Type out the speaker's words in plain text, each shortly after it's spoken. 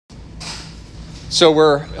So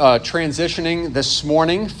we're transitioning this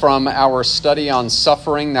morning from our study on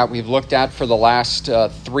suffering that we've looked at for the last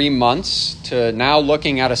 3 months to now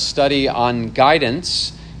looking at a study on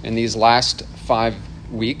guidance in these last 5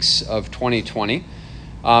 weeks of 2020.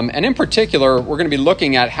 And in particular, we're going to be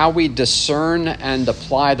looking at how we discern and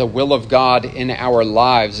apply the will of God in our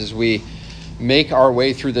lives as we make our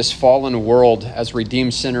way through this fallen world as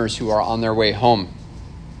redeemed sinners who are on their way home.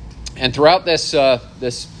 And throughout this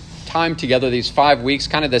time together, these 5 weeks,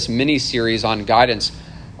 kind of this mini-series on guidance,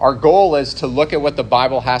 our goal is to look at what the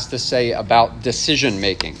Bible has to say about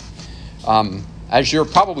decision-making. As you're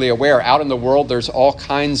probably aware, out in the world, there's all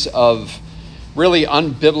kinds of really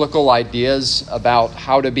unbiblical ideas about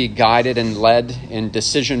how to be guided and led in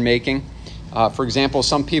decision-making. For example,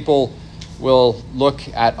 some people will look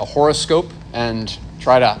at a horoscope and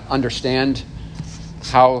try to understand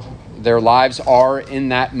how their lives are in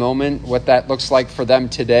that moment, what that looks like for them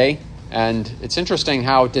today. And it's interesting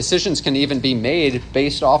how decisions can even be made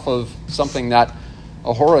based off of something that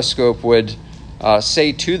a horoscope would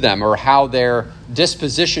say to them, or how their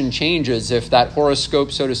disposition changes if that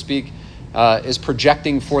horoscope, so to speak, is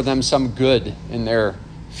projecting for them some good in their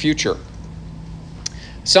future.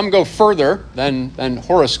 Some go further than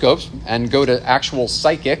horoscopes and go to actual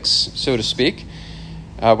psychics, so to speak,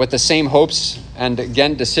 with the same hopes. And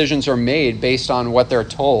again, decisions are made based on what they're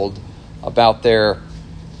told about their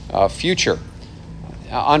future.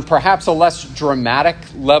 On perhaps a less dramatic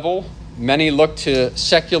level, many look to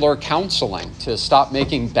secular counseling to stop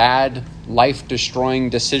making bad, life-destroying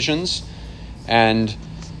decisions, and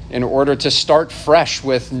in order to start fresh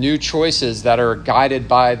with new choices that are guided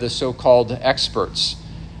by the so-called experts.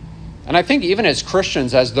 And I think even as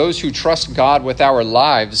Christians, as those who trust God with our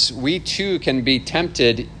lives, we too can be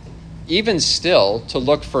tempted, even still, to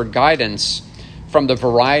look for guidance from the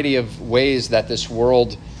variety of ways that this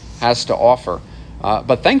world has to offer.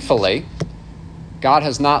 But thankfully, God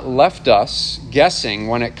has not left us guessing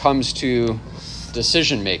when it comes to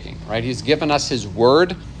decision-making, right? He's given us His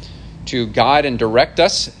Word to guide and direct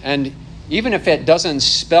us. And even if it doesn't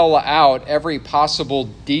spell out every possible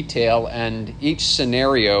detail and each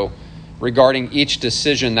scenario regarding each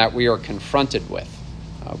decision that we are confronted with,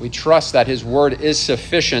 we trust that His Word is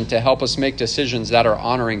sufficient to help us make decisions that are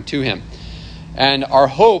honoring to Him. And our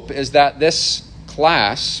hope is that this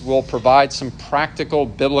class will provide some practical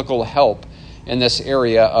biblical help in this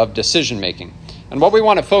area of decision-making. And what we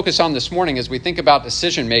want to focus on this morning as we think about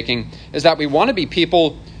decision-making is that we want to be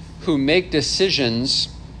people who make decisions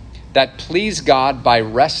that please God by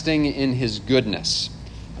resting in His goodness,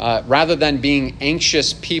 rather than being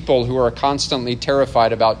anxious people who are constantly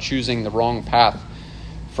terrified about choosing the wrong path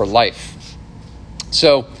for life.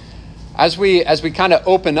 So as we kind of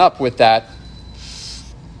open up with that,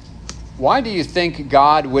 why do you think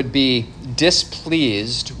God would be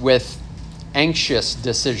displeased with anxious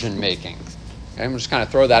decision-making? Okay, I'm just kind of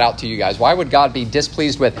throw that out to you guys. Why would God be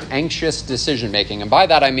displeased with anxious decision-making? And by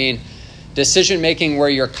that I mean decision-making where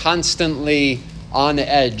you're constantly on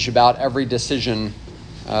edge about every decision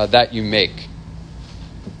that you make.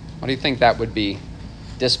 Why do you think that would be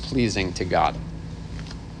displeasing to God?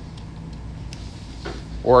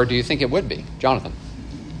 Or do you think it would be? Jonathan?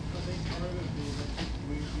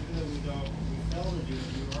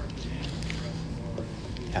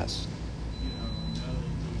 Yes.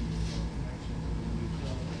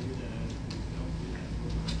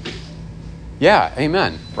 Yeah,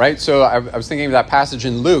 amen. Right? So I was thinking of that passage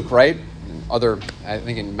in Luke, right? I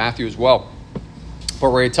think in Matthew as well,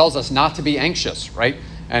 where he tells us not to be anxious, right?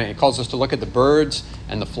 And he calls us to look at the birds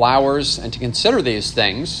and the flowers and to consider these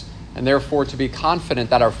things, and therefore to be confident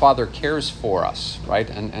that our Father cares for us, right?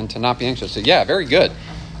 And to not be anxious. So yeah, very good.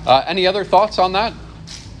 Any other thoughts on that,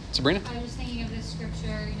 Sabrina? I was thinking of this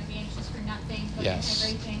scripture, be anxious for nothing, but Yes.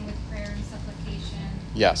 everything with prayer and supplication.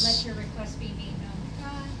 Yes. Let your requests be made known to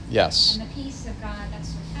God. Yes. And the peace of God that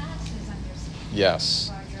surpasses understanding. Yes.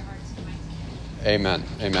 Guard your hearts and minds. Amen.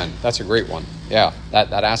 Amen. That's a great one. Yeah,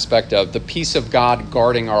 that aspect of the peace of God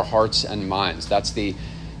guarding our hearts and minds. That's the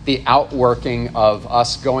outworking of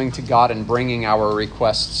us going to God and bringing our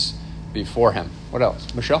requests before Him. What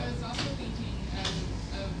else? Michelle? I was also thinking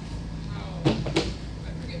of how,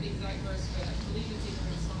 I forget the exact verse, but I believe it's either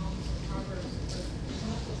in Psalms or Proverbs, but there's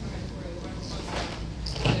multiple times where the Bible talks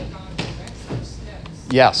about that God directs our steps.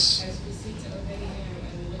 Yes. As we seek to obey Him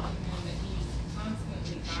and we look at Him, that He's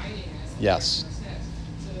constantly guiding us and Yes. directing our steps.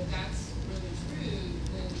 So if that's really true,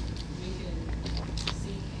 then we can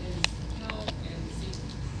seek His help and seek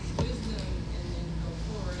wisdom and then go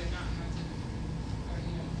forward and not have to, or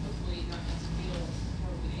hopefully not have to feel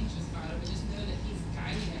horribly anxious about it, but just know that He's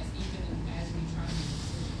guiding us even as we try to make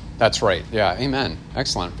decisions. That's right. Yeah, amen.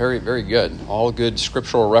 Excellent. Very, very good. All good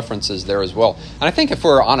scriptural references there as well. And I think if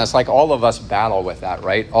we're honest, like all of us battle with that,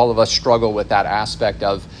 right? All of us struggle with that aspect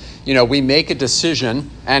of, we make a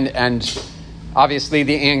decision and obviously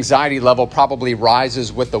the anxiety level probably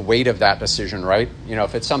rises with the weight of that decision, right?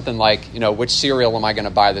 If it's something like, which cereal am I going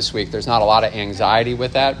to buy this week? There's not a lot of anxiety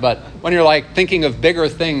with that. But when you're like thinking of bigger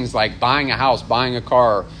things like buying a house, buying a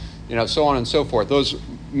car, so on and so forth, those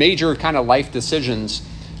major kind of life decisions,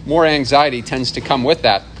 more anxiety tends to come with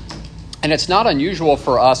that. And it's not unusual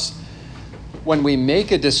for us when we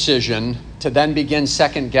make a decision to then begin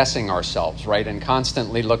second guessing ourselves, right? And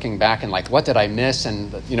constantly looking back and like, what did I miss?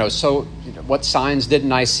 And, what signs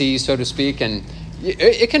didn't I see, so to speak? And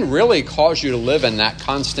it can really cause you to live in that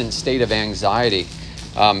constant state of anxiety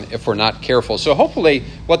if we're not careful. So hopefully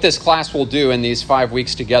what this class will do in these 5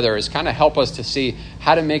 weeks together is kind of help us to see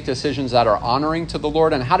how to make decisions that are honoring to the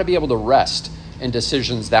Lord and how to be able to rest in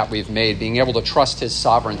decisions that we've made, being able to trust his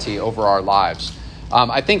sovereignty over our lives.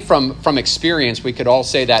 I think from experience, we could all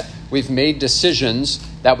say that we've made decisions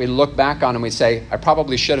that we look back on and we say, I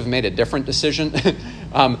probably should have made a different decision.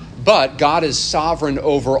 But God is sovereign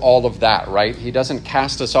over all of that, right? He doesn't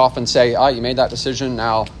cast us off and say, you made that decision,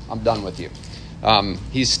 now I'm done with you.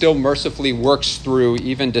 He still mercifully works through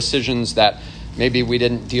even decisions that maybe we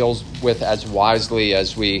didn't deal with as wisely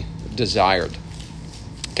as we desired.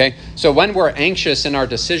 Okay, so when we're anxious in our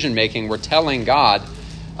decision making, we're telling God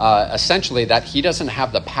essentially that he doesn't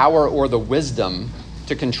have the power or the wisdom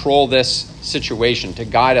to control this situation, to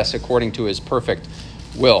guide us according to his perfect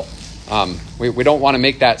will. We don't want to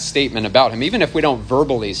make that statement about him. Even if we don't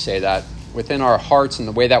verbally say that, within our hearts and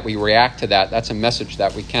the way that we react to that, that's a message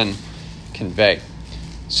that we can convey.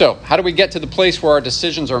 So how do we get to the place where our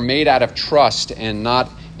decisions are made out of trust and not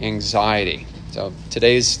anxiety? So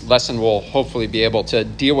today's lesson will hopefully be able to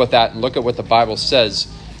deal with that and look at what the Bible says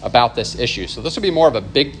about this issue. So this will be more of a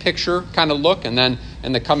big picture kind of look, and then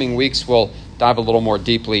in the coming weeks we'll dive a little more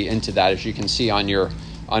deeply into that, as you can see on your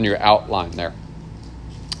outline there.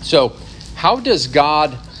 So how does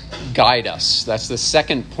God guide us? That's the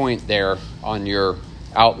second point there on your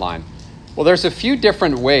outline. Well, there's a few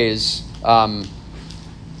different ways that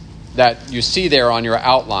you see there on your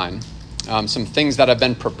outline. Some things that have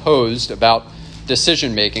been proposed about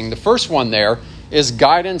decision making. The first one there is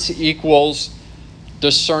guidance equals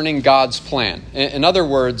discerning God's plan. In other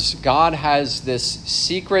words, God has this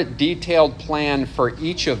secret, detailed plan for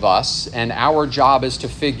each of us, and our job is to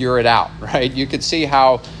figure it out, right? You could see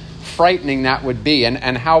how frightening that would be,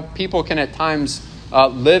 and how people can at times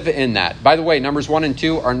live in that. By the way, numbers 1 and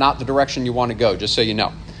 2 are not the direction you want to go, just so you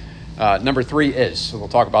know. Number 3 is, so we'll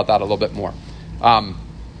talk about that a little bit more.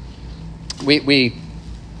 We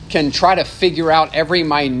can try to figure out every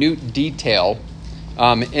minute detail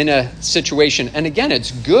in a situation. And again,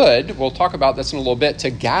 it's good, we'll talk about this in a little bit, to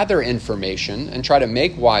gather information and try to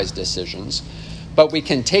make wise decisions. But we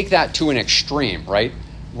can take that to an extreme, right?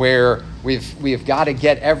 Where we've got to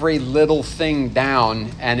get every little thing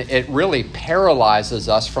down, and it really paralyzes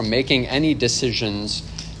us from making any decisions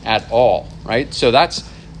at all, right? So that's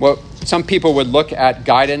what some people would look at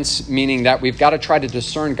guidance, meaning that we've got to try to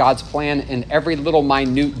discern God's plan in every little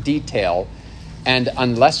minute detail. And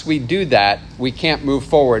unless we do that, we can't move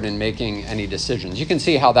forward in making any decisions. You can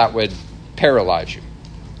see how that would paralyze you.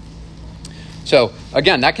 So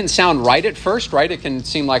again, that can sound right at first, right? It can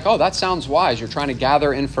seem like, oh, that sounds wise. You're trying to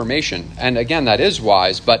gather information. And again, that is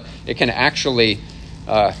wise, but it can actually,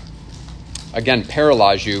 again,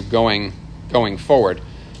 paralyze you going forward.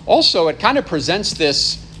 Also, it kind of presents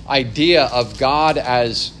this idea of God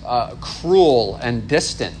as cruel and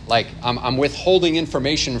distant. Like, I'm withholding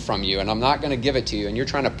information from you, and I'm not going to give it to you. And you're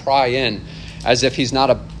trying to pry in as if he's not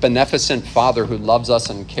a beneficent father who loves us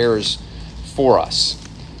and cares for us.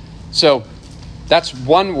 So that's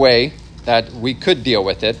one way that we could deal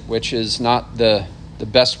with it, which is not the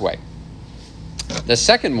best way. The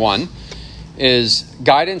second one is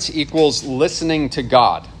guidance equals listening to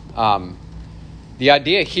God. The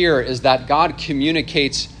idea here is that God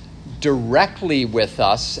communicates directly with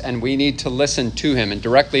us, and we need to listen to him. And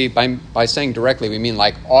directly, by saying directly, we mean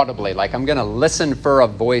like audibly, like I'm going to listen for a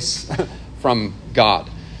voice from God.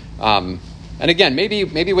 And again,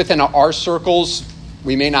 maybe within our circles,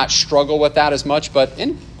 we may not struggle with that as much, but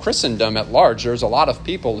in Christendom at large, there's a lot of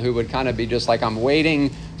people who would kind of be just like, I'm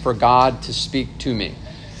waiting for God to speak to me.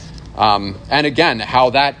 And again,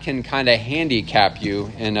 how that can kind of handicap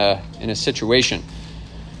you in a situation.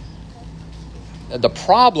 The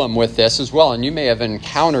problem with this as well, and you may have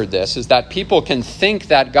encountered this, is that people can think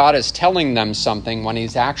that God is telling them something when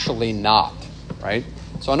he's actually not, right?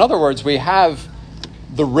 So in other words, we have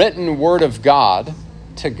the written word of God,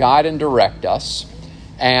 to guide and direct us.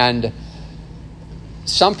 And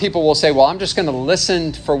some people will say, well, I'm just going to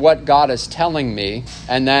listen for what God is telling me.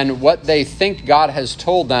 And then what they think God has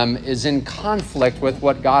told them is in conflict with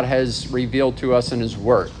what God has revealed to us in his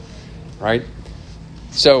word, right?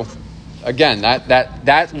 So again,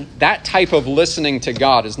 that type of listening to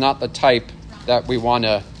God is not the type that we want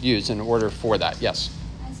to use in order for that. Yes?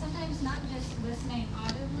 And sometimes not just listening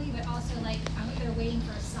audibly, but also like they're waiting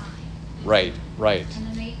for a sign. Right. And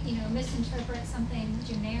then they, misinterpret something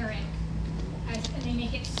generic and they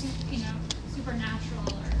make it,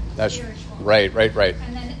 supernatural or spiritual. Right.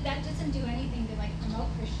 And then that doesn't do anything to promote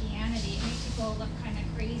Christianity. It makes people look kind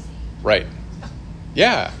of crazy. Right.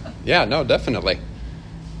 Yeah. No, definitely.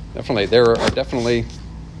 There are definitely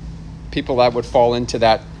people that would fall into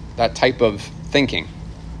that type of thinking.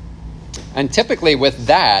 And typically with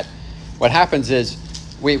that, what happens is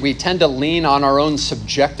we tend to lean on our own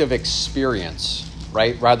subjective experience,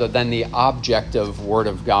 right? Rather than the objective word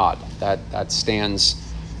of God that stands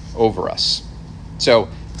over us. So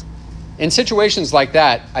in situations like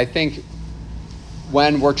that, I think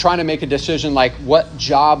when we're trying to make a decision like what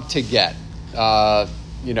job to get,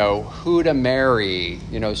 who to marry,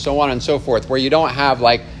 so on and so forth, where you don't have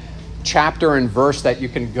chapter and verse that you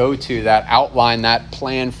can go to that outline that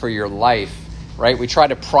plan for your life, right? We try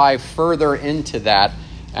to pry further into that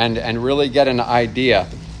and really get an idea.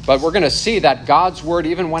 But we're going to see that God's word,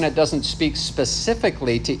 even when it doesn't speak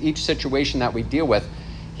specifically to each situation that we deal with,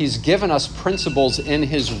 he's given us principles in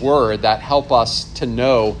his word that help us to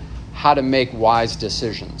know how to make wise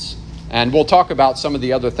decisions. And we'll talk about some of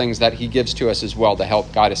the other things that he gives to us as well to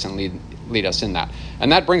help guide us and lead us in that.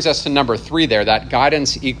 And that brings us to number 3 there, that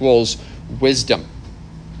guidance equals wisdom.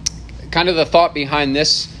 Kind of the thought behind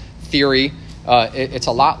this theory, it's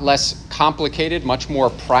a lot less complicated, much more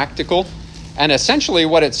practical. And essentially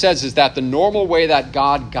what it says is that the normal way that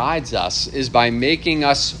God guides us is by making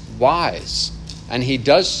us wise. And he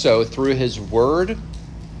does so through his word,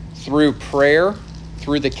 through prayer,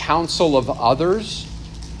 through the counsel of others.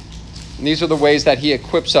 And these are the ways that he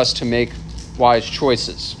equips us to make wise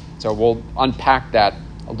choices. So we'll unpack that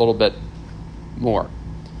a little bit more.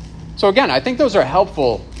 So again, I think those are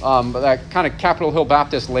helpful, that kind of Capitol Hill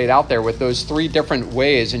Baptist laid out there with those 3 different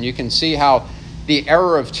ways. And you can see how the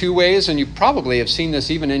error of 2 ways, and you probably have seen this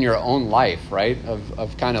even in your own life, right?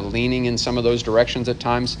 Of kind of leaning in some of those directions at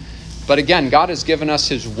times. But again, God has given us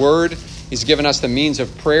his word. He's given us the means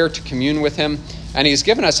of prayer to commune with him. And he's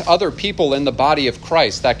given us other people in the body of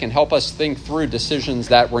Christ that can help us think through decisions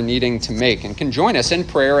that we're needing to make and can join us in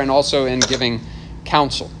prayer and also in giving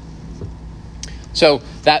counsel. So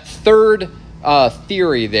that third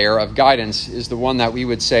theory there of guidance is the one that we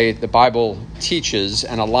would say the Bible teaches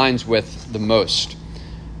and aligns with the most.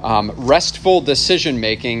 Restful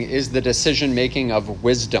decision-making is the decision-making of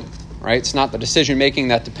wisdom, right? It's not the decision-making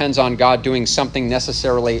that depends on God doing something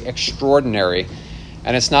necessarily extraordinary.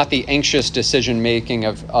 And it's not the anxious decision-making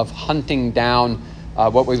of hunting down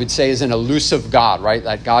what we would say is an elusive God, right?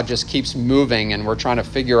 That God just keeps moving and we're trying to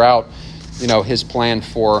figure out, his plan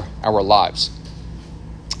for our lives.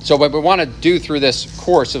 So what we want to do through this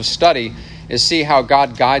course of study is see how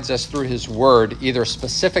God guides us through his word, either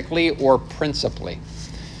specifically or principally.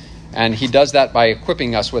 And he does that by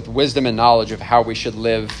equipping us with wisdom and knowledge of how we should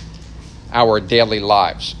live our daily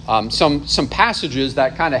lives. Some passages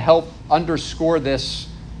that kind of help underscore this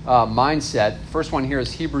mindset. First one here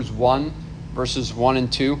is Hebrews 1, verses 1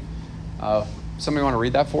 and 2. Somebody want to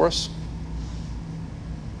read that for us?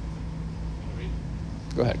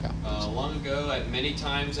 Go ahead, Kyle. Long ago, at many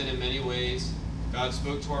times and in many ways, God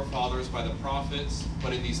spoke to our fathers by the prophets,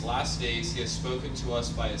 but in these last days he has spoken to us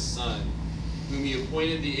by his Son, whom he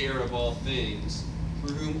appointed the heir of all things,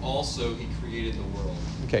 through whom also he created the world.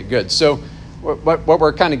 Okay, good. So what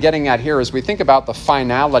we're kind of getting at here is we think about the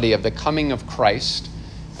finality of the coming of Christ,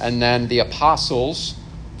 and then the apostles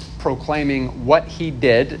proclaiming what he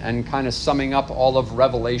did and kind of summing up all of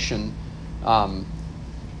Revelation,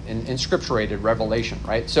 in scripturated revelation,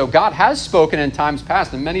 right? So God has spoken in times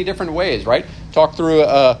past in many different ways, right? Talked through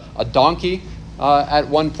a donkey at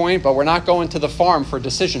one point, but we're not going to the farm for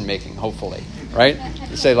decision making, hopefully, right?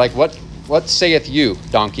 You say what saith you,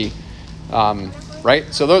 donkey? Right?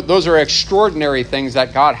 So those are extraordinary things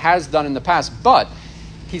that God has done in the past, but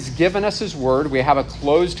he's given us his word. We have a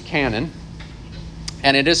closed canon,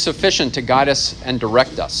 and it is sufficient to guide us and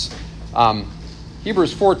direct us.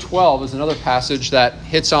 Hebrews 4:12 is another passage that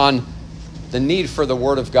hits on the need for the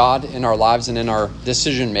word of God in our lives and in our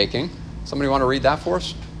decision making. Somebody want to read that for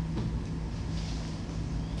us?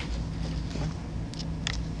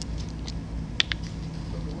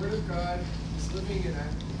 But the word of God is living and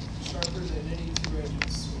active, sharper than any two-edged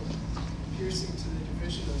piercing to the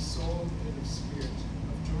division of soul and of spirit,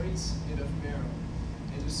 of joints and of marrow,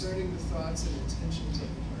 and discerning the thoughts and intentions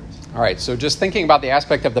of the heart. All right, so just thinking about the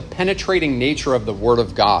aspect of the penetrating nature of the Word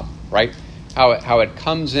of God, right? How it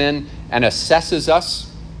comes in and assesses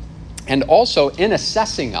us, and also in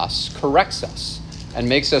assessing us, corrects us and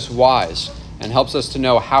makes us wise and helps us to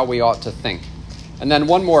know how we ought to think. And then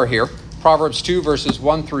one more here, Proverbs 2, verses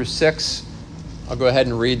 1 through 6. I'll go ahead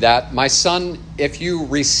and read that. My son, if you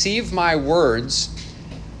receive my words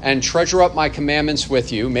and treasure up my commandments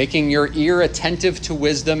with you, making your ear attentive to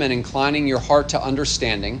wisdom and inclining your heart to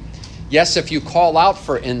understanding, yes, if you call out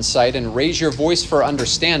for insight and raise your voice for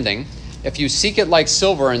understanding, if you seek it like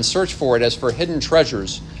silver and search for it as for hidden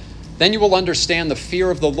treasures, then you will understand the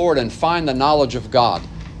fear of the Lord and find the knowledge of God.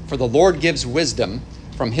 For the Lord gives wisdom,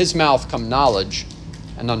 from his mouth come knowledge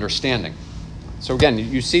and understanding. So again,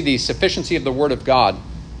 you see the sufficiency of the Word of God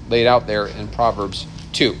laid out there in Proverbs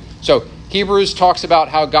 2. So Hebrews talks about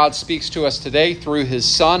how God speaks to us today through his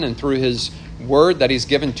Son and through his Word that he's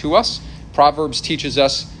given to us. Proverbs teaches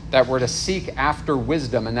us that we're to seek after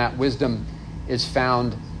wisdom, and that wisdom is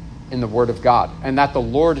found in the Word of God, and that the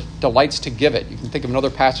Lord delights to give it. You can think of another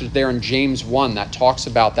passage there in James 1 that talks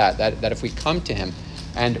about that if we come to him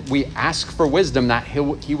and we ask for wisdom, that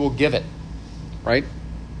he will give it, right?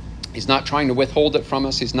 He's not trying to withhold it from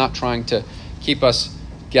us. He's not trying to keep us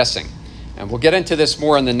guessing. And we'll get into this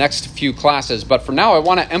more in the next few classes, but for now I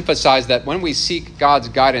want to emphasize that when we seek God's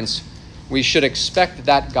guidance, we should expect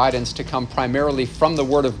that guidance to come primarily from the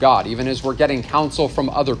Word of God. Even as we're getting counsel from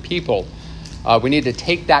other people, we need to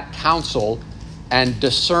take that counsel and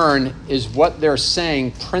discern, is what they're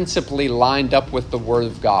saying principally lined up with the Word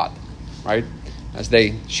of God, right? As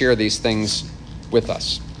they share these things with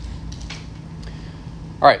us.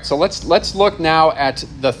 All right, so let's look now at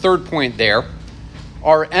the third point there,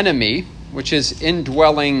 our enemy, which is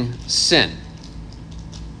indwelling sin.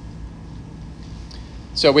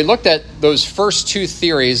 So we looked at those first two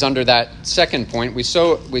theories under that second point. We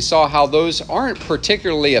saw how those aren't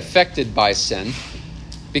particularly affected by sin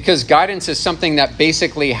because guidance is something that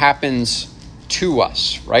basically happens to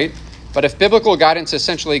us, right? But if biblical guidance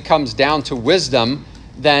essentially comes down to wisdom,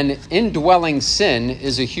 then indwelling sin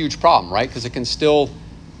is a huge problem, right? Because it can still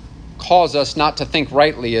cause us not to think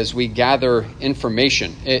rightly as we gather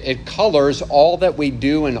information. It colors all that we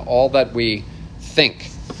do and all that we think.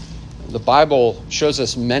 The Bible shows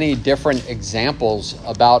us many different examples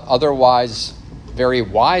about otherwise very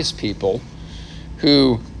wise people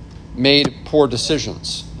who made poor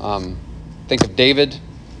decisions. Think of David,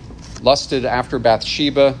 lusted after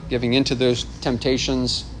Bathsheba, giving into those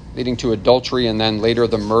temptations, leading to adultery, and then later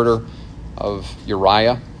the murder of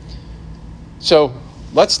Uriah. So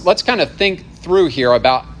let's kind of think through here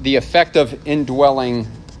about the effect of indwelling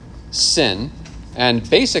sin. And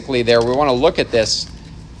basically there, we want to look at this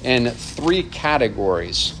in three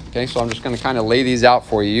categories. Okay, so I'm just going to kind of lay these out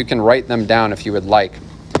for you. You can write them down if you would like.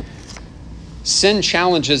 Sin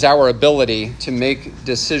challenges our ability to make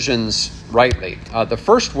decisions rightly. The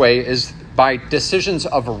first way is by decisions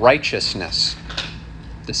of righteousness.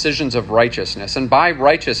 Decisions of righteousness. And by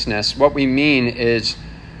righteousness, what we mean is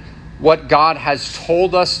what God has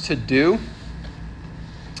told us to do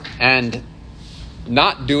and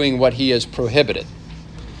not doing what he has prohibited.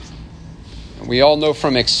 We all know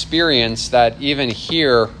from experience that even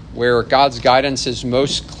here, where God's guidance is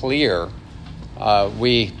most clear,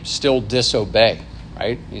 we still disobey,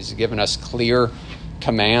 right? He's given us clear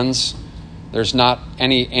commands. There's not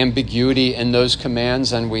any ambiguity in those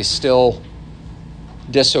commands, and we still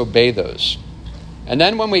disobey those. And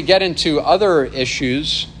then when we get into other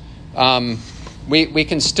issues, we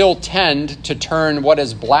can still tend to turn what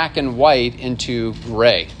is black and white into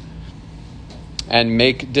gray and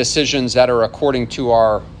make decisions that are according to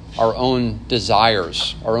our own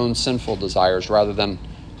desires, our own sinful desires, rather than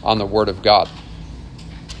on the Word of God.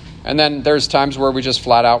 And then there's times where we just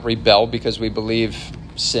flat out rebel because we believe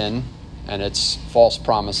sin and its false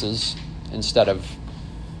promises instead of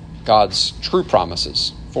God's true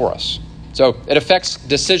promises for us. So it affects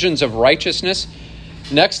decisions of righteousness.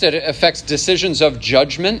 Next, it affects decisions of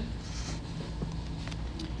judgment.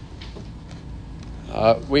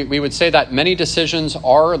 We would say that many decisions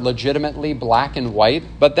are legitimately black and white,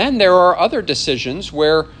 but then there are other decisions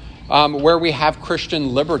where we have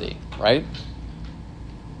Christian liberty, right?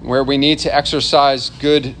 Where we need to exercise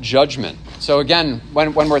good judgment. So again,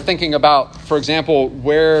 when we're thinking about, for example,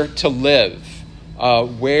 where to live,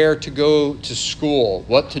 where to go to school,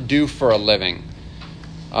 what to do for a living,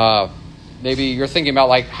 maybe you're thinking about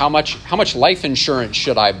like how much life insurance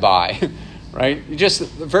should I buy? Right? Just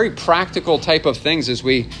very practical type of things as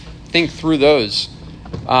we think through those.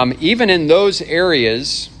 even in those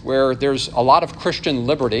areas where there's a lot of Christian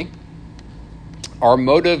liberty, our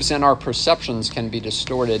motives and our perceptions can be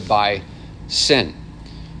distorted by sin.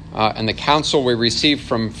 And the counsel we receive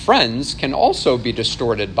from friends can also be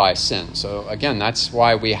distorted by sin. So again, that's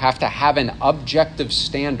why we have to have an objective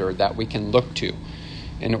standard that we can look to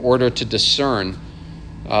in order to discern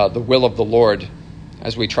the will of the Lord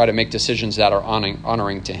as we try to make decisions that are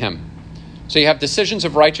honoring to him. So you have decisions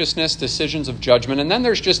of righteousness, decisions of judgment, and then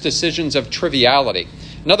there's just decisions of triviality.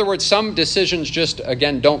 In other words, some decisions just,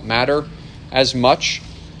 again, don't matter as much.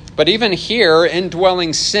 But even here,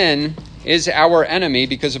 indwelling sin is our enemy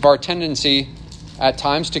because of our tendency at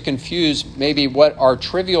times to confuse maybe what are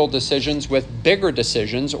trivial decisions with bigger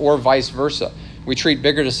decisions, or vice versa. We treat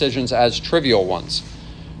bigger decisions as trivial ones.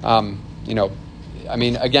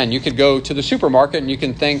 Again, you could go to the supermarket and you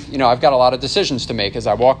can think, I've got a lot of decisions to make as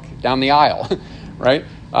I walk down the aisle, right?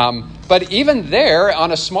 But even there,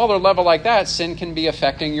 on a smaller level like that, sin can be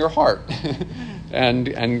affecting your heart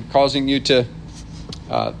and causing you to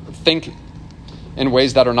think in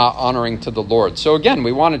ways that are not honoring to the Lord. So again,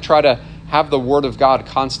 we want to try to have the Word of God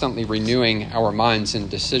constantly renewing our minds in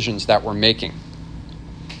decisions that we're making.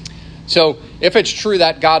 So if it's true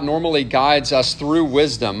that God normally guides us through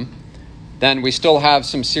wisdom, then we still have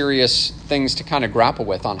some serious things to kind of grapple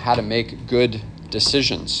with on how to make good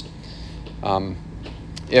decisions.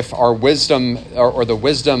 If our wisdom or the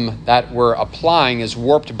wisdom that we're applying is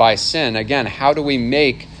warped by sin, again, how do we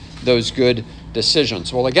make those good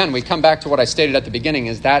decisions? Well, again, we come back to what I stated at the beginning,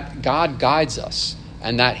 is that God guides us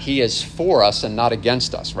and that he is for us and not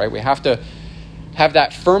against us, right? We have to have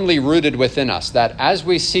that firmly rooted within us, that as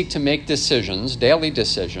we seek to make decisions, daily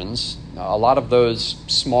decisions, a lot of those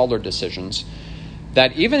smaller decisions,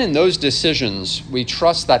 that even in those decisions, we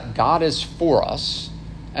trust that God is for us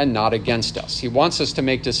and not against us. He wants us to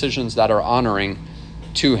make decisions that are honoring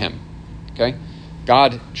to him, okay?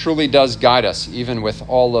 God truly does guide us, even with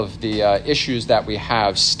all of the issues that we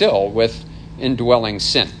have still with indwelling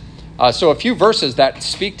sin. So a few verses that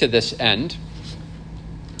speak to this end.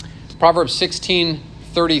 Proverbs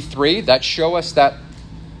 16:33, that show us that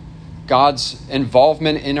God's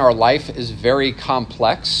involvement in our life is very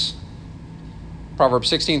complex. Proverbs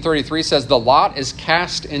 16:33 says, "The lot is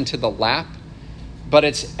cast into the lap, but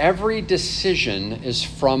its every decision is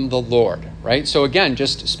from the Lord," right? So again,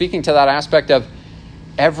 just speaking to that aspect of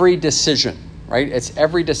every decision, right? It's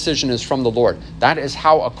every decision is from the Lord. That is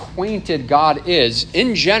how acquainted God is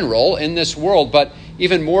in general in this world, but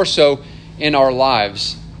even more so in our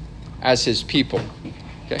lives as his people.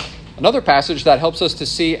 Okay. Another passage that helps us to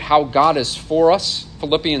see how God is for us,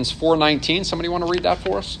 Philippians 4:19. Somebody want to read that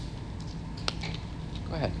for us?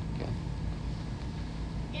 Go ahead.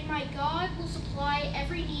 And my God will supply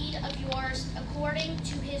every need of yours according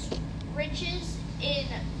to his riches in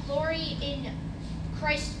glory in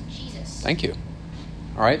Christ Jesus. Thank you.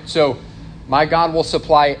 All right. So my God will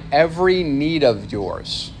supply every need of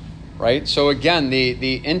yours. Right? So again,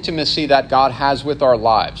 the intimacy that God has with our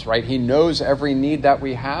lives, right? He knows every need that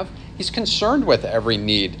we have. He's concerned with every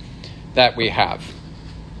need that we have.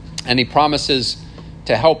 And he promises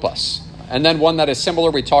to help us. And then one that is similar,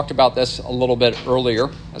 we talked about this a little bit earlier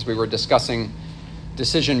as we were discussing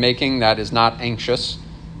decision making that is not anxious.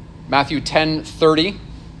 Matthew 10:30,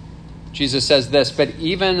 Jesus says this, "But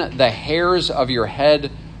even the hairs of your head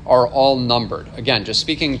are all numbered." Again, just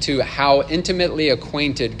speaking to how intimately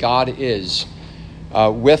acquainted God is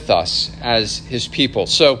with us as his people.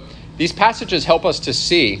 So these passages help us to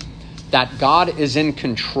see that God is in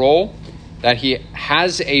control, that he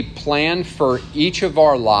has a plan for each of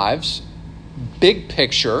our lives, big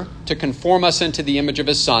picture, to conform us into the image of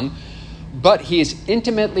his Son, but he is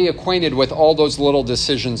intimately acquainted with all those little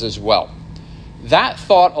decisions as well. That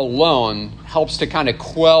thought alone helps to kind of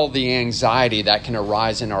quell the anxiety that can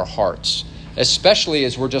arise in our hearts, especially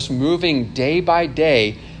as we're just moving day by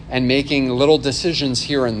day and making little decisions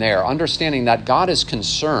here and there, understanding that God is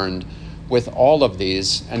concerned with all of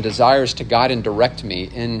these and desires to guide and direct me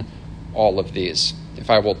in all of these, if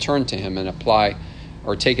I will turn to him and apply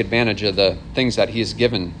or take advantage of the things that he has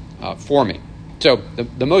given for me. So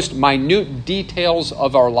the most minute details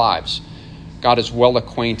of our lives, God is well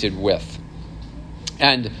acquainted with.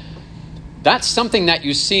 And that's something that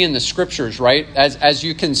you see in the scriptures, right? As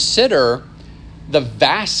you consider the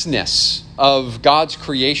vastness of God's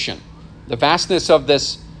creation, the vastness of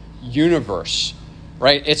this universe,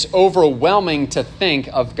 right? It's overwhelming to think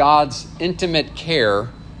of God's intimate care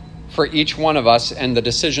for each one of us and the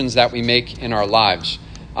decisions that we make in our lives.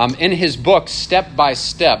 In his book, Step by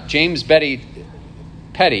Step, James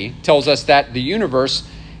Petty tells us that the universe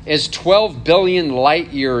is 12 billion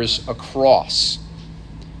light years across.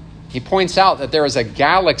 He points out that there is a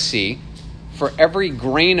galaxy for every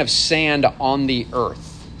grain of sand on the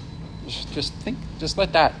earth. Just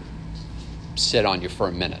let that sit on you for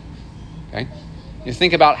a minute. Okay? You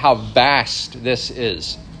think about how vast this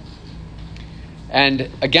is. And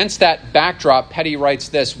against that backdrop, Petty writes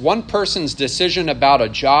this: one person's decision about a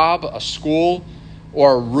job, a school,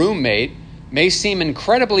 or a roommate may seem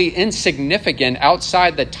incredibly insignificant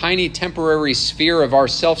outside the tiny temporary sphere of our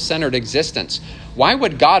self-centered existence. Why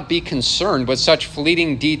would God be concerned with such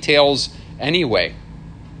fleeting details anyway?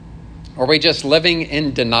 Are we just living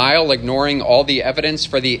in denial, ignoring all the evidence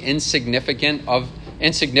for the insignificance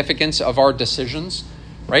of our decisions?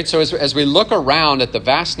 Right? So as we look around at the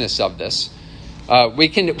vastness of this, we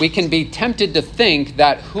can be tempted to think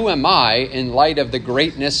that who am I in light of the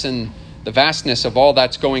greatness and the vastness of all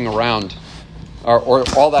that's going around, or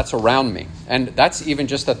all that's around me. And that's even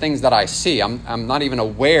just the things that I see. I'm not even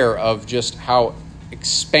aware of just how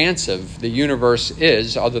expansive the universe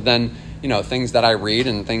is, other than, things that I read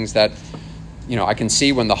and things that, I can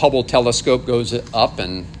see when the Hubble telescope goes up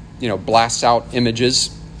and, blasts out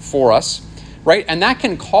images for us, right? And that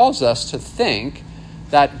can cause us to think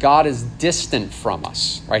that God is distant from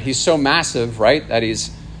us, right? He's so massive, right, that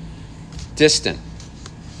he's distant.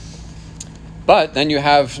 But then you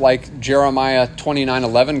have, like Jeremiah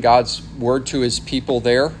 29:11, God's word to his people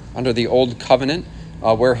there under the old covenant,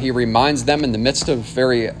 where he reminds them in the midst of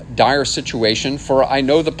very dire situation, "For I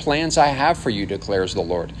know the plans I have for you, declares the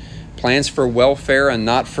Lord. Plans for welfare and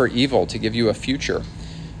not for evil, to give you a future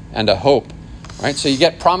and a hope." Right? So you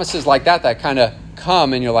get promises like that kind of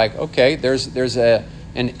come, and you're like, okay, there's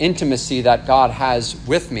an intimacy that God has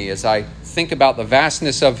with me as I think about the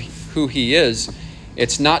vastness of who he is.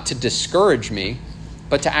 It's not to discourage me,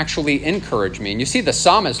 but to actually encourage me. And you see the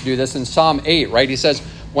psalmist do this in Psalm 8, right? He says,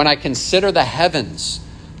 "When I consider the heavens,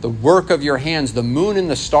 the work of your hands, the moon and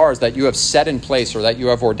the stars that you have set in place or that you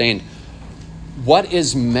have ordained, what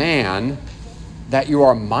is man that you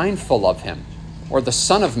are mindful of him? Or the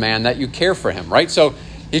son of man that you care for him," right? So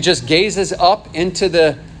he just gazes up into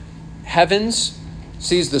the heavens,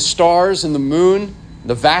 sees the stars and the moon,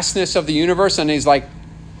 the vastness of the universe, and he's like,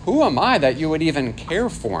 who am I that you would even care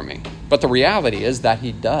for me? But the reality is that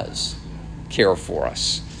he does care for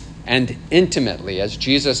us, and intimately, as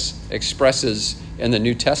Jesus expresses in the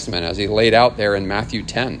New Testament, as he laid out there in Matthew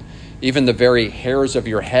 10. Even the very hairs of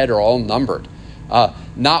your head are all numbered.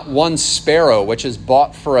 Not one sparrow which is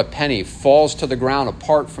bought for a penny falls to the ground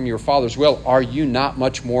apart from your Father's will. Are you not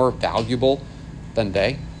much more valuable than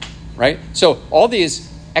they? Right? So all these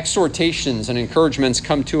exhortations and encouragements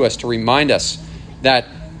come to us to remind us that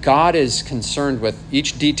God is concerned with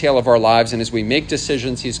each detail of our lives, and as we make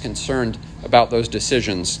decisions, he's concerned about those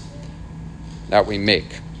decisions that we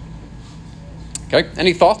make. Okay,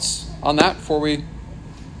 any thoughts on that before we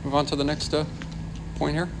move on to the next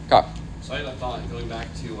point here? Kyle. So I had a thought going back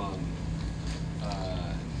to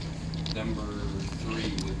number 3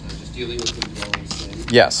 with just dealing with indwelling sin.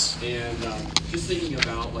 Yes. And just thinking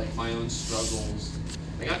about like my own struggles.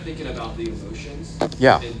 I got thinking about the emotions.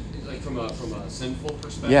 Yeah. And like from a sinful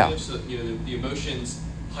perspective. Yeah. So the emotions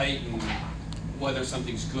heighten whether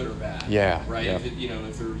something's good or bad. Yeah. Right. Yeah. If it,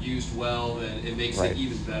 if they're used well, then it makes Right. it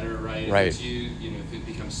even better. Right. Right. If it's if it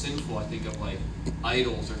becomes sinful, I think of like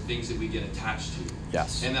idols or things that we get attached to.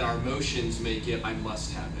 Yes. And that our emotions make it, I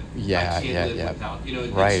must have it. Yeah, I can't yeah, live yeah. without.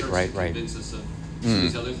 It Right, starts right, to right. convince us of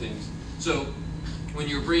these other things. So when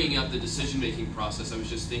you're bringing up the decision-making process, I was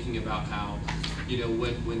just thinking about how,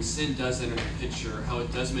 when sin does enter the picture, how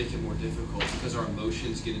it does make it more difficult because our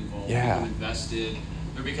emotions get involved, Yeah. become invested.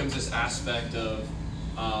 There becomes this aspect of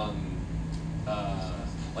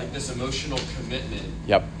like this emotional commitment,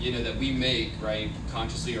 Yep. that we make, right,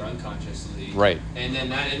 consciously or unconsciously, Right. and then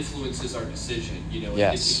that influences our decision.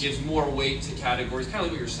 Yes. It gives more weight to categories, kind of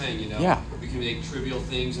like what you're saying. Yeah. We can make trivial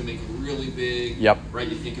things and make them really big. Yep. Right.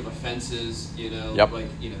 You think of offenses. Yep.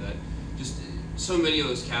 That just so many of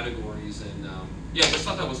those categories, and I just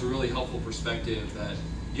thought that was a really helpful perspective that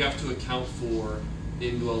you have to account for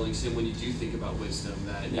indwelling sin when you do think about wisdom,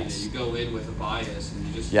 that Yes. you go in with a bias and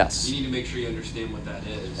you just Yes. you need to make sure you understand what that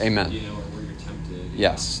is. Amen. Or where you're tempted.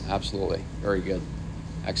 Yes, absolutely. Very good.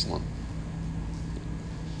 Excellent.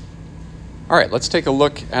 All right, let's take a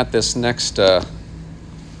look at this next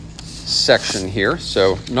section here.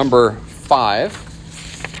 So number 5,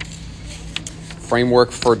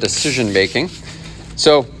 framework for decision making.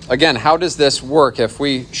 So again, how does this work? If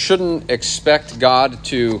we shouldn't expect God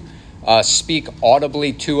to speak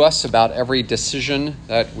audibly to us about every decision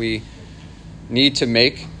that we need to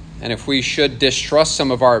make, and if we should distrust some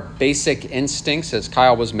of our basic instincts, as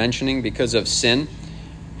Kyle was mentioning, because of sin,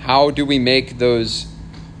 how do we make those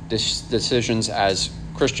decisions as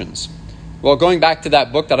Christians. Well, going back to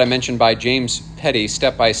that book that I mentioned by James Petty,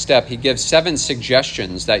 Step by Step, he gives 7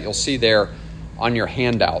 suggestions that you'll see there on your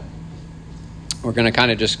handout. We're going to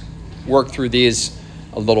kind of just work through these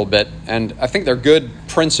a little bit, and I think they're good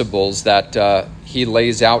principles that he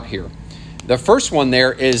lays out here. The first one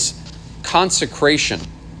there is consecration.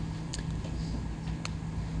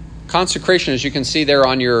 Consecration, as you can see there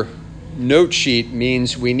on your note sheet,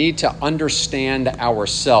 means we need to understand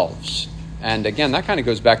ourselves. And again, that kind of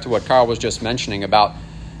goes back to what Kyle was just mentioning about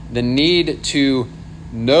the need to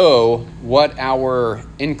know what our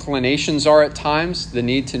inclinations are at times, the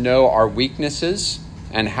need to know our weaknesses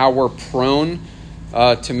and how we're prone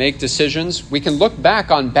to make decisions. We can look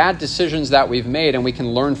back on bad decisions that we've made and we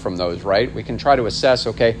can learn from those, right? We can try to assess,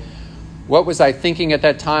 okay, what was I thinking at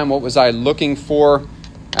that time? What was I looking for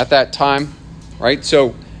at that time, right?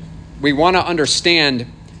 So we want to understand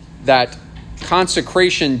that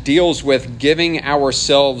consecration deals with giving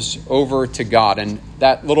ourselves over to God. And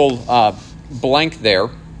that little blank there,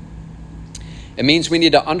 it means we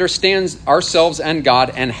need to understand ourselves and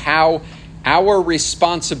God and how our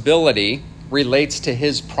responsibility relates to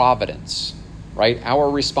his providence, right? Our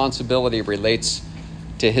responsibility relates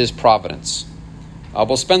to his providence.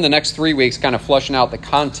 We'll spend the next 3 weeks kind of fleshing out the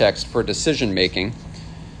context for decision making.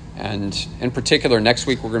 And in particular, next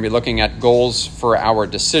week, we're going to be looking at goals for our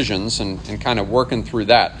decisions and kind of working through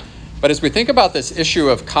that. But as we think about this issue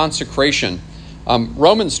of consecration,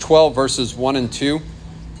 Romans 12 verses 1 and 2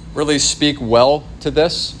 really speak well to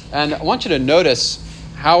this. And I want you to notice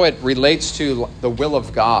how it relates to the will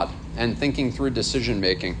of God and thinking through decision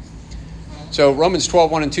making. So Romans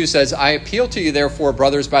 12, 1 and 2 says, I appeal to you, therefore,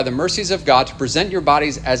 brothers, by the mercies of God, to present your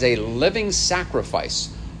bodies as a living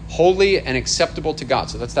sacrifice, holy and acceptable to God.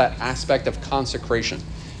 So that's that aspect of consecration,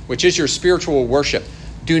 which is your spiritual worship.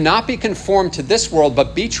 Do not be conformed to this world,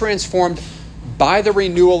 but be transformed by the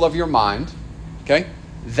renewal of your mind. Okay?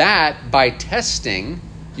 That by testing,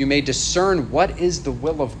 you may discern what is the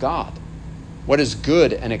will of God, what is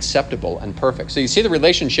good and acceptable and perfect. So you see the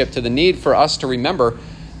relationship to the need for us to remember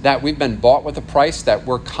that we've been bought with a price, that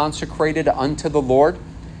we're consecrated unto the Lord,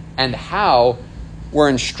 and how we're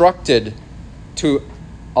instructed to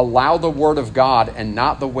allow the word of God and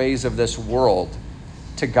not the ways of this world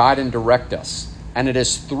to guide and direct us. And it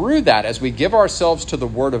is through that, as we give ourselves to the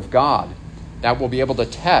word of God, that we'll be able to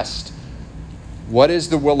test what is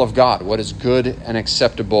the will of God, what is good and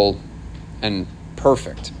acceptable and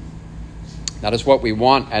perfect. That is what we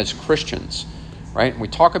want as Christians, right? And we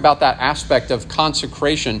talk about that aspect of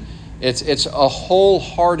consecration. It's a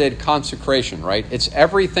wholehearted consecration, right? It's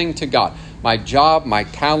everything to God. My job, my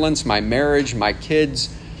talents, my marriage, my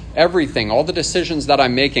kids, everything, all the decisions that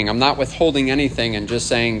I'm making, I'm not withholding anything and just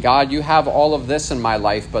saying, God, you have all of this in my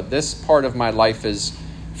life, but this part of my life is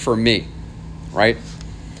for me, right?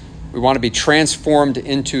 We want to be transformed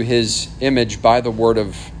into his image by the word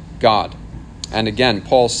of God. And again,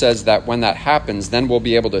 Paul says that when that happens, then we'll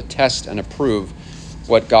be able to test and approve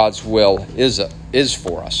what God's will is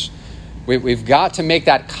for us. We've got to make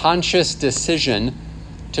that conscious decision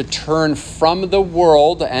to turn from the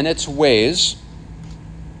world and its ways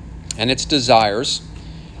and its desires,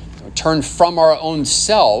 turn from our own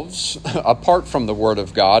selves, apart from the word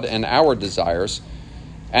of God and our desires,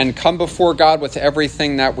 and come before God with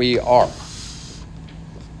everything that we are,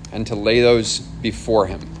 and to lay those before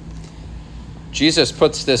him. Jesus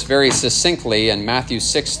puts this very succinctly in Matthew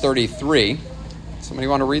 6:33. Somebody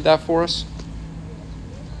want to read that for us?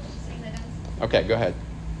 Okay, go ahead.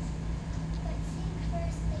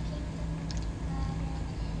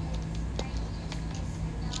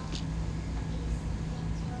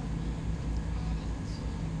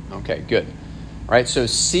 Okay, good. All right, so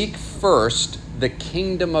seek first the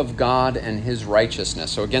kingdom of God and his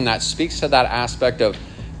righteousness. So again, that speaks to that aspect of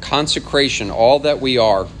consecration, all that we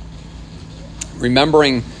are,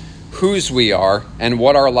 remembering whose we are and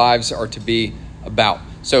what our lives are to be about.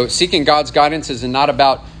 So seeking God's guidance is not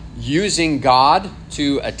about using God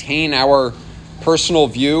to attain our personal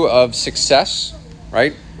view of success,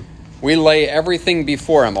 right? We lay everything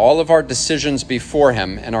before him, all of our decisions before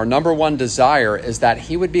him, and our number one desire is that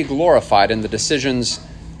he would be glorified in the decisions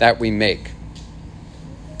that we make.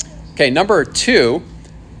 Okay, number 2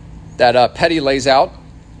 that Petty lays out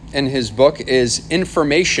in his book is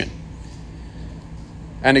information.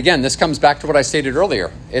 And again, this comes back to what I stated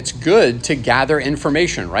earlier. It's good to gather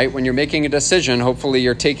information, right? When you're making a decision, hopefully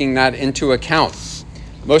you're taking that into account.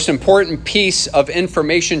 The most important piece of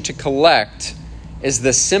information to collect is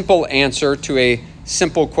the simple answer to a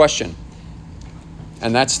simple question.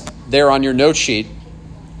 And that's there on your note sheet.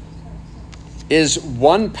 Is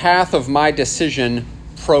one path of my decision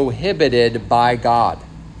prohibited by God?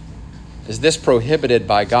 Is this prohibited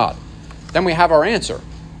by God? Then we have our answer,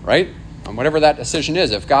 right? And whatever that decision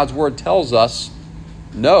is, if God's word tells us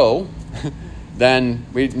no, then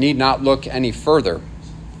we need not look any further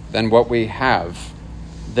than what we have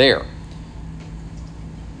there.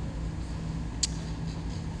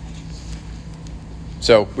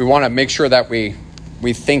 So we want to make sure that we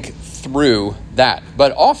think through that.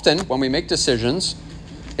 But often when we make decisions,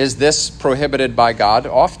 is this prohibited by God?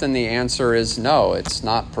 Often the answer is no, it's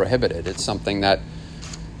not prohibited. It's something that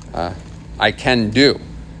I can do.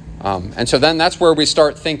 And so then that's where we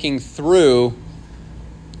start thinking through,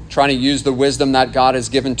 trying to use the wisdom that God has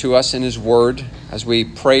given to us in his word as we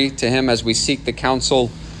pray to him, as we seek the counsel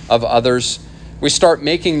of others. We start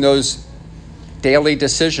making those daily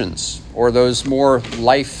decisions, or those more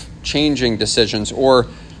life-changing decisions, or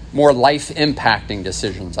more life-impacting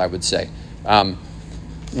decisions, I would say.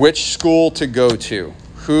 Which school to go to,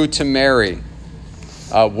 who to marry,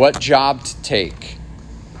 what job to take,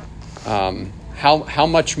 how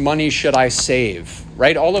much money should I save,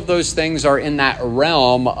 right? All of those things are in that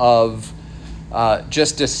realm of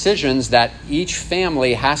just decisions that each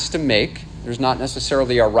family has to make. There's not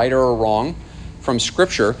necessarily a right or a wrong from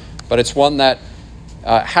Scripture, but it's one that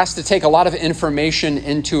has to take a lot of information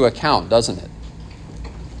into account, doesn't it?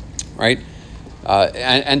 Right?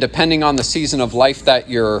 And depending on the season of life that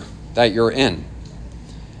you're in.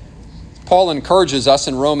 Paul encourages us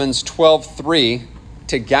in Romans 12:3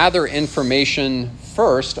 to gather information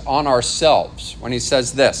first on ourselves when he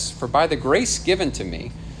says this: "For by the grace given to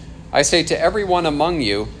me, I say to everyone among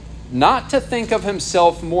you, not to think of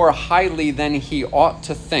himself more highly than he ought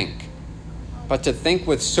to think, but to think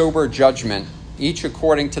with sober judgment, each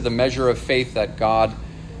according to the measure of faith that God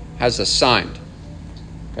has assigned."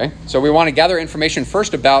 Okay, so we want to gather information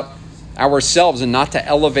first about ourselves and not to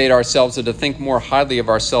elevate ourselves or to think more highly of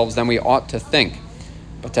ourselves than we ought to think,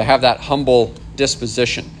 but to have that humble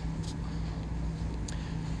disposition.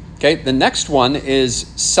 Okay, the next one is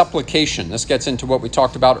supplication. This gets into what we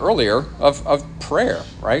talked about earlier of prayer,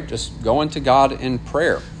 right? Just going to God in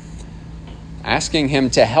prayer, asking him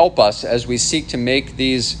to help us as we seek to make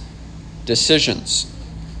these decisions.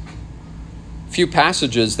 Few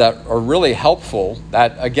passages that are really helpful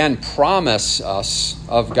that, again, promise us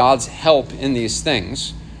of God's help in these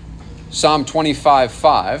things. Psalm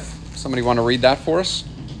 25:5. Somebody want to read that for us?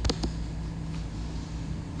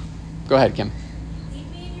 Go ahead, Kim. Lead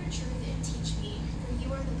me in your truth and teach me, for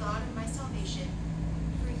you are the God of my salvation.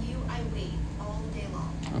 For you I wait all day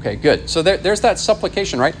long. Okay, good. So there's that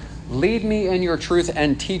supplication, right? Lead me in your truth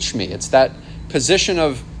and teach me. It's that position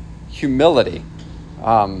of humility.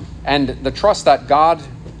 And the trust that God,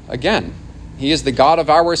 again, he is the God of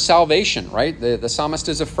our salvation, right? The psalmist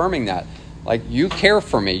is affirming that. Like, you care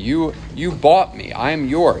for me. You bought me. I am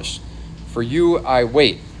yours. For you I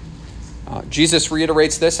wait. Jesus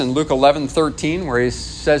reiterates this in Luke 11:13, where he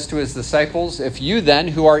says to his disciples, "If you then,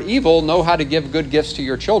 who are evil, know how to give good gifts to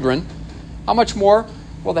your children, how much more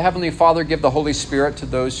will the Heavenly Father give the Holy Spirit to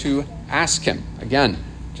those who ask him?" Again,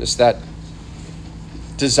 just that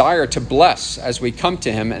desire to bless as we come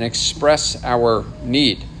to him and express our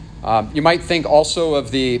need. You might think also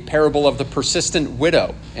of the parable of the persistent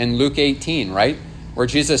widow in Luke 18, right? Where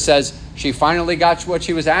Jesus says she finally got what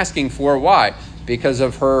she was asking for. Why? Because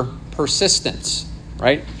of her persistence,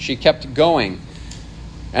 right? She kept going,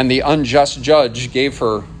 and the unjust judge gave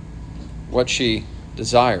her what she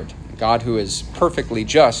desired. God, who is perfectly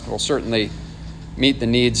just, will certainly meet the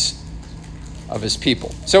needs of his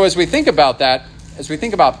people. So as we think about that, as we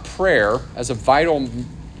think about prayer as a vital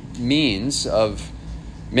means of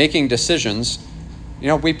making decisions,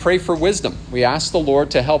 we pray for wisdom. We ask the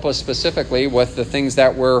Lord to help us specifically with the things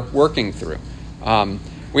that we're working through.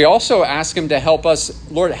 We also ask him to help us.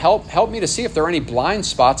 Lord, help me to see if there are any blind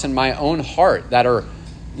spots in my own heart that are,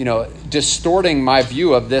 distorting my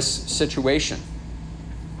view of this situation.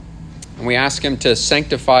 And we ask him to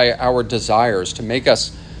sanctify our desires, to make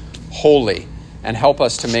us holy, and help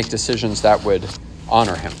us to make decisions that would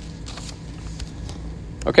honor him.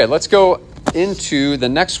 Okay, let's go into the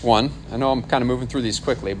next one. I know I'm kind of moving through these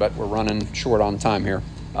quickly, but we're running short on time here.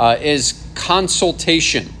 Is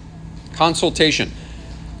consultation. Consultation.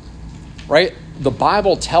 Right? The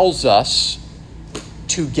Bible tells us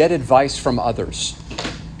to get advice from others.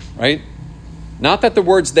 Right? Not that the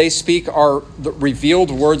words they speak are the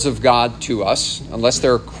revealed words of God to us, unless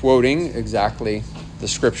they're quoting exactly the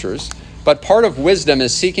scriptures. But part of wisdom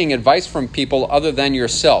is seeking advice from people other than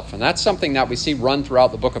yourself. And that's something that we see run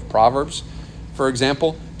throughout the book of Proverbs, for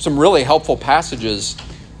example. Some really helpful passages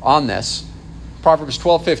on this. Proverbs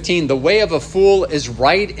 12:15, "The way of a fool is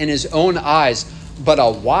right in his own eyes, but a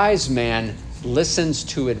wise man listens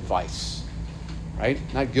to advice. Right?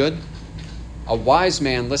 Not good? A wise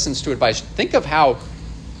man listens to advice. Think of how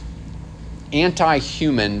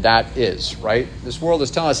anti-human that is, right? This world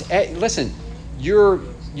is telling us, hey, listen,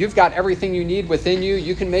 you've got everything you need within you.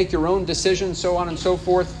 You can make your own decisions, so on and so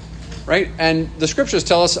forth, right? And the scriptures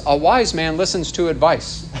tell us a wise man listens to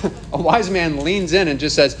advice. A wise man leans in and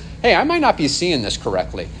just says, hey, I might not be seeing this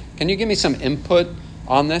correctly. Can you give me some input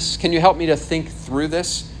on this? Can you help me to think through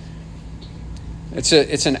this?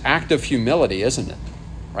 It's an act of humility, isn't it?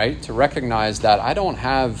 Right? To recognize that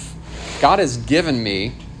God has given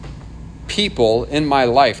me people in my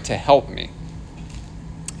life to help me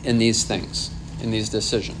in these things, in these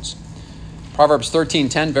decisions. Proverbs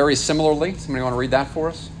 13:10, very similarly. Somebody want to read that for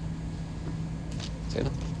us? Say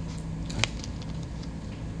that.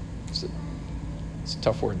 It's a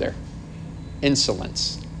tough word there.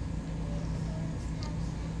 Insolence.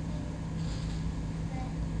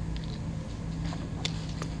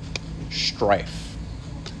 Strife.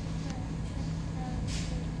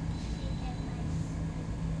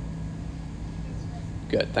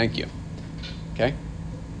 Good, thank you. Okay.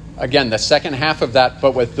 Again, the second half of that,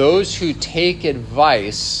 but with those who take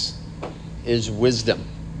advice is wisdom.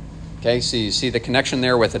 Okay, so you see the connection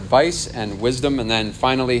there with advice and wisdom. And then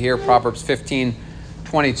finally here, Proverbs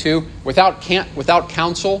 15:22. Without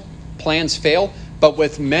counsel, plans fail, but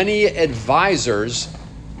with many advisors,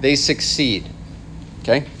 they succeed.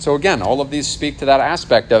 Okay, so again, all of these speak to that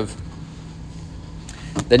aspect of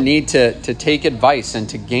the need to take advice and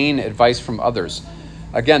to gain advice from others.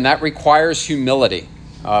 Again, that requires humility.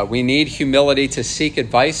 We need humility to seek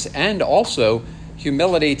advice, and also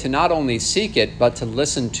humility to not only seek it, but to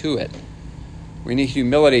listen to it. We need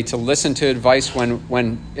humility to listen to advice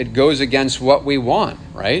when it goes against what we want,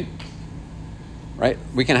 right? Right?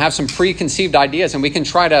 We can have some preconceived ideas, and we can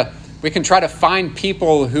try to find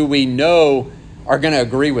people who we know are going to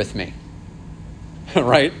agree with me.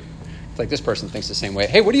 Right? It's like, this person thinks the same way.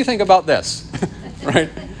 Hey, what do you think about this? Right?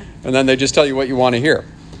 And then they just tell you what you want to hear.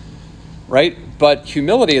 Right? But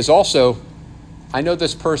humility is also, I know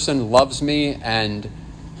this person loves me and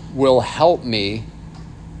will help me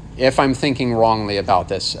if I'm thinking wrongly about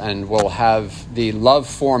this, and will have the love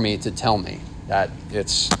for me to tell me that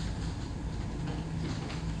it's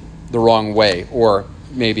the wrong way, or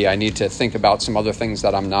maybe I need to think about some other things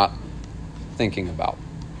that I'm not thinking about.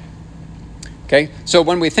 Okay, so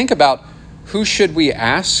when we think about who should we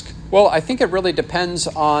ask, well, I think it really depends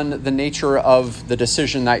on the nature of the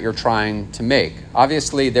decision that you're trying to make.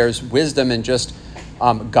 Obviously, there's wisdom in just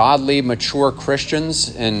godly, mature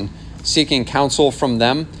Christians and seeking counsel from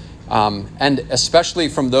them, and especially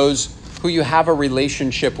from those who you have a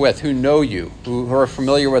relationship with, who know you, who are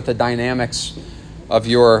familiar with the dynamics of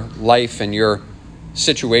your life and your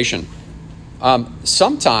situation.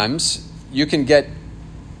 Sometimes you can get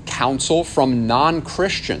counsel from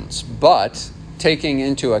non-Christians, but taking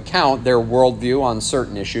into account their worldview on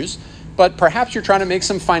certain issues. But perhaps you're trying to make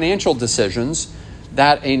some financial decisions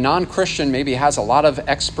that a non-Christian maybe has a lot of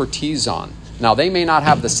expertise on. Now, they may not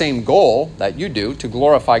have the same goal that you do to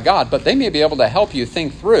glorify God, but they may be able to help you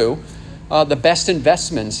think through the best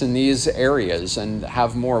investments in these areas and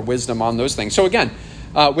have more wisdom on those things. So again,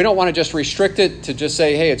 we don't want to just restrict it to just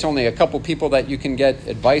say, hey, it's only a couple people that you can get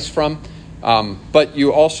advice from. But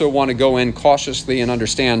you also want to go in cautiously and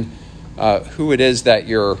understand who it is that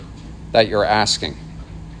you're asking.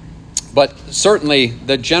 But certainly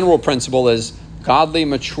the general principle is godly,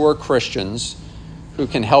 mature Christians who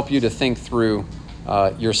can help you to think through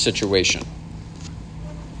your situation.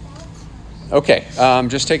 Okay, I'm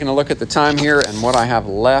just taking a look at the time here and what I have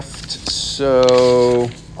left. So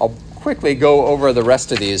I'll quickly go over the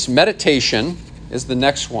rest of these. Meditation is the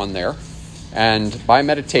next one there. And by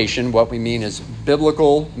meditation, what we mean is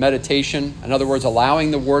biblical meditation. In other words,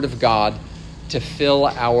 allowing the Word of God to fill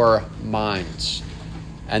our minds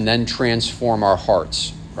and then transform our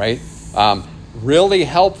hearts, right? Really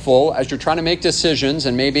helpful as you're trying to make decisions,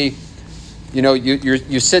 and maybe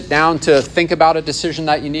you sit down to think about a decision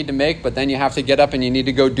that you need to make, but then you have to get up and you need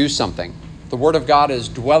to go do something. The Word of God is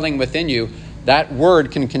dwelling within you. That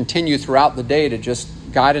Word can continue throughout the day to just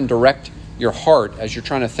guide and direct your heart as you're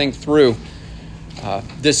trying to think through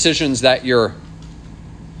decisions that you're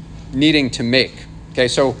needing to make. Okay,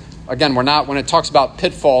 so again, when it talks about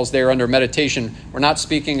pitfalls there under meditation, we're not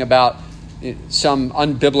speaking about some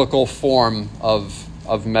unbiblical form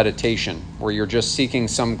of meditation where you're just seeking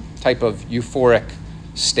some type of euphoric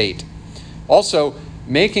state. Also,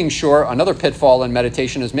 making sure, another pitfall in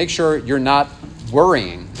meditation is make sure you're not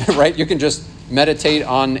worrying, right? You can just meditate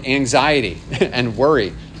on anxiety and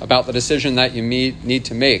worry about the decision that you need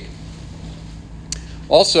to make.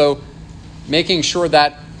 Also, making sure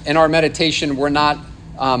that in our meditation we're not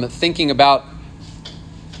thinking about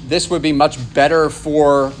this would be much better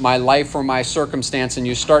for my life or my circumstance, and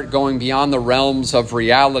you start going beyond the realms of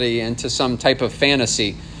reality into some type of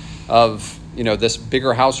fantasy of, this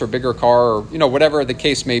bigger house or bigger car or, whatever the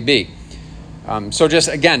case may be. So just,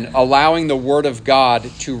 again, allowing the Word of God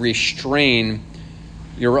to restrain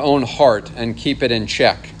your own heart and keep it in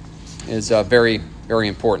check is very, very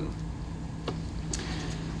important.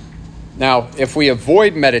 Now, if we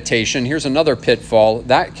avoid meditation, here's another pitfall.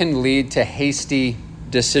 That can lead to hasty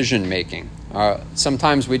decision-making.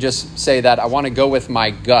 Sometimes we just say that I want to go with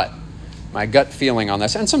my gut feeling on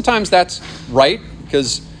this. And sometimes that's right,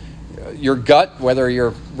 because your gut, whether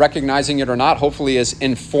you're recognizing it or not, hopefully is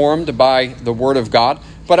informed by the Word of God.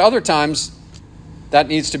 But other times, that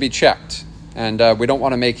needs to be checked. And we don't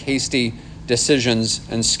want to make hasty decisions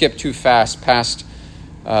and skip too fast past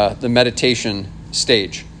the meditation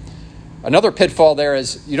stage. Another pitfall there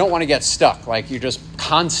is you don't want to get stuck, like you're just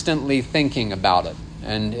constantly thinking about it.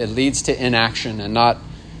 And it leads to inaction and not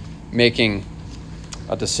making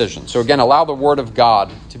a decision. So again, allow the Word of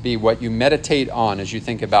God to be what you meditate on as you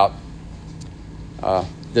think about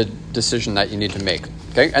the decision that you need to make.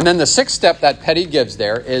 Okay, and then the sixth step that Petty gives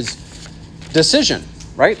there is decision.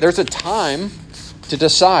 Right? There's a time to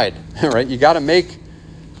decide. Right? You got to make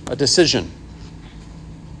a decision.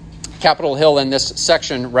 Capitol Hill in this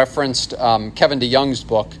section referenced Kevin DeYoung's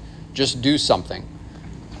book, Just Do Something,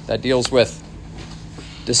 that deals with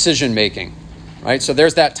decision making. Right? So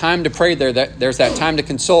there's that time to pray there. There's that time to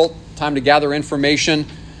consult, time to gather information,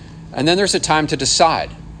 and then there's a time to decide.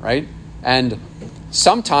 Right? And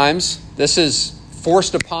sometimes this is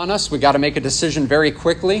forced upon us. We got to make a decision very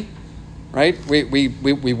quickly, right? We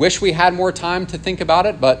wish we had more time to think about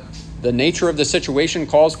it, but the nature of the situation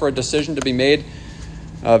calls for a decision to be made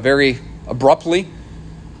very abruptly,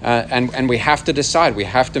 and we have to decide. We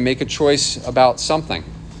have to make a choice about something.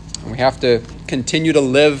 And we have to continue to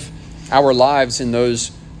live our lives in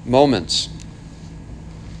those moments.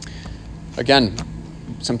 Again,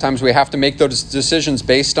 sometimes we have to make those decisions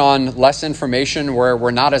based on less information where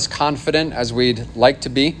we're not as confident as we'd like to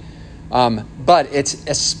be. But it's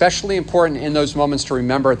especially important in those moments to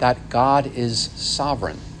remember that God is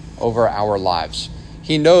sovereign over our lives.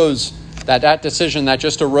 He knows that decision that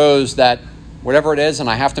just arose, that whatever it is, and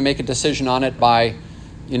I have to make a decision on it by,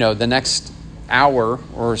 the next hour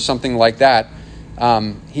or something like that,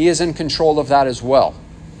 He is in control of that as well.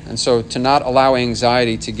 And so to not allow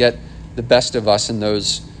anxiety to get the best of us in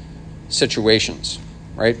those situations,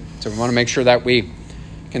 right? So we want to make sure that we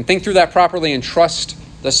can think through that properly and trust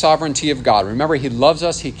the sovereignty of God. Remember, He loves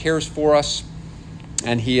us, He cares for us,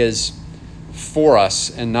 and He is for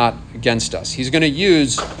us and not against us. He's going to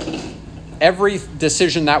use every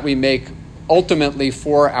decision that we make ultimately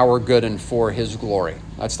for our good and for His glory.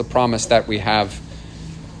 That's the promise that we have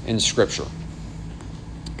in Scripture.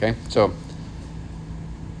 Okay, so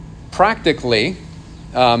practically,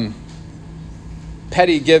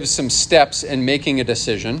 Petty gives some steps in making a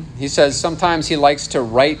decision. He says sometimes he likes to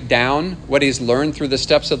write down what he's learned through the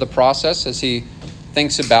steps of the process as he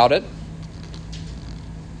thinks about it.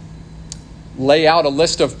 Lay out a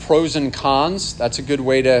list of pros and cons. That's a good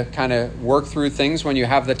way to kind of work through things when you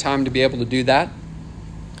have the time to be able to do that.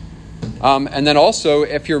 And then also,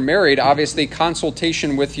 if you're married, obviously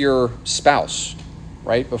consultation with your spouse,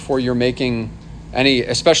 right? Before you're making any,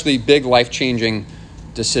 especially big life-changing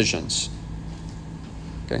decisions.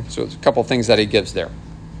 Okay, so it's a couple things that he gives there.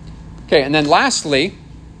 Okay, and then lastly,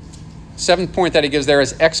 seventh point that he gives there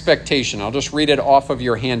is expectation. I'll just read it off of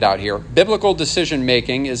your handout here. Biblical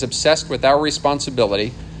decision-making is obsessed with our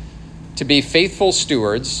responsibility to be faithful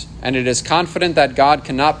stewards, and it is confident that God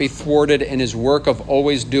cannot be thwarted in His work of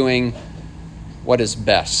always doing what is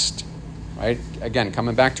best. Right? Again,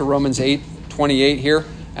 coming back to Romans 8:28 here.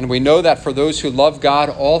 And we know that for those who love God,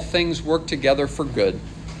 all things work together for good,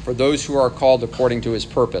 for those who are called according to His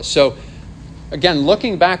purpose. So, again,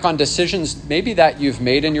 looking back on decisions maybe that you've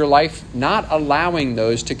made in your life, not allowing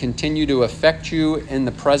those to continue to affect you in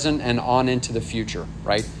the present and on into the future,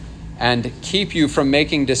 right? And keep you from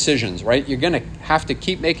making decisions, right? You're going to have to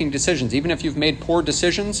keep making decisions. Even if you've made poor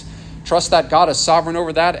decisions, trust that God is sovereign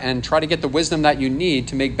over that and try to get the wisdom that you need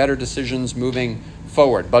to make better decisions moving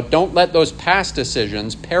forward. But don't let those past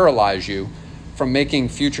decisions paralyze you from making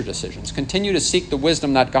future decisions. Continue to seek the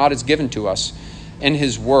wisdom that God has given to us in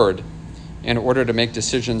His Word in order to make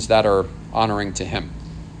decisions that are honoring to Him.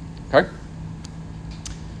 Okay?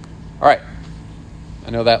 All right. I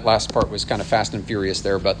know that last part was kind of fast and furious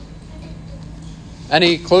there, but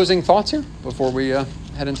any closing thoughts here before we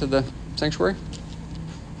head into the sanctuary?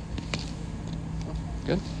 Good.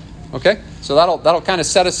 Okay, so that'll kind of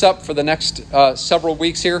set us up for the next several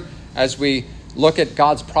weeks here as we look at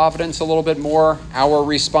God's providence a little bit more, our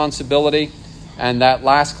responsibility, and that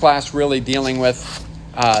last class really dealing with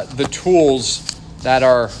the tools that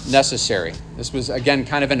are necessary. This was, again,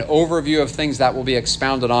 kind of an overview of things that will be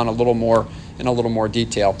expounded on in a little more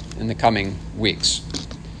detail in the coming weeks.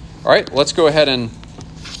 All right, let's go ahead and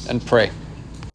pray.